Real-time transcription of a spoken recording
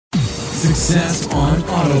Success on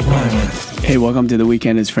Autopilot. Hey, welcome to The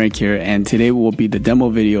Weekend. It's Frank here, and today will be the demo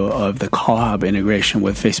video of the Call Hub integration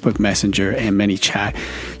with Facebook Messenger and ManyChat.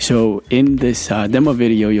 So in this demo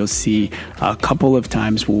video, you'll see a couple of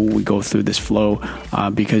times when we go through this flow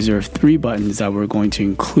because there are 3 buttons that we're going to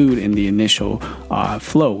include in the initial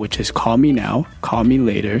flow, which is call me now, call me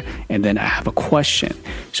later, and then I have a question.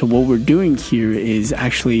 So what we're doing here is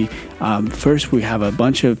actually first we have a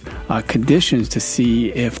bunch of conditions to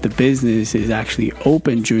see if the business is actually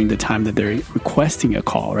open during the time that they're requesting a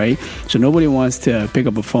call, right? So nobody wants to pick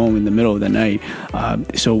up a phone in the middle of the night.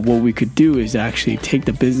 So what we could do is actually take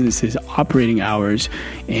the business's operating hours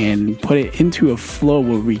and put it into a flow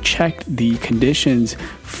where we check the conditions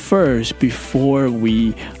first before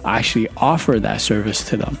we actually offer that service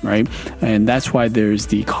to them, right? And that's why there's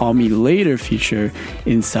the call me later feature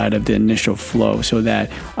inside of the initial flow, so that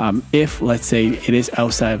if, let's say, it is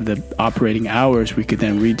outside of the operating hours, we could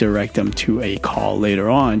then redirect them to a call later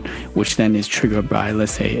on, which then is triggered by,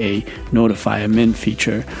 let's say, a notify admin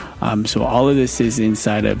feature. So all of this is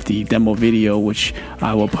inside of the demo video, which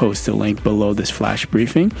I will post a link below this flash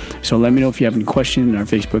briefing. So let me know if you have any questions in our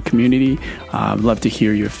Facebook community. I'd love to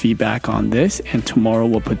hear your feedback on this, and tomorrow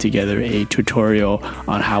we'll put together a tutorial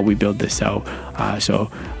on how we build this out. So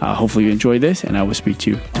hopefully you enjoy this, and I will speak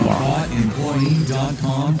to you tomorrow.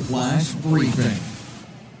 Employee.com/briefing.